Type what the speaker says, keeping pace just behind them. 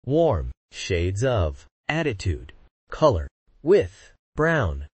warm, shades of, attitude, color, with,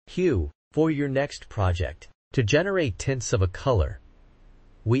 brown, hue. For your next project, to generate tints of a color,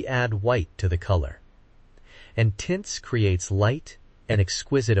 we add white to the color. And tints creates light and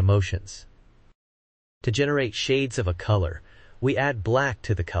exquisite emotions. To generate shades of a color, we add black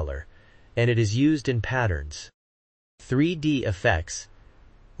to the color, and it is used in patterns. 3D effects,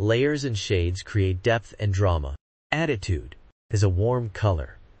 layers and shades create depth and drama. Attitude is a warm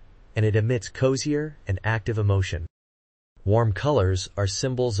color, and it emits cozier and active emotion. Warm colors are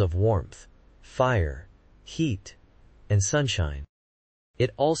symbols of warmth, fire, heat, and sunshine.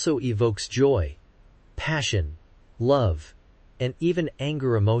 It also evokes joy, passion, love, and even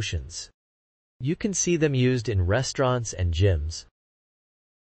anger emotions. You can see them used in restaurants and gyms,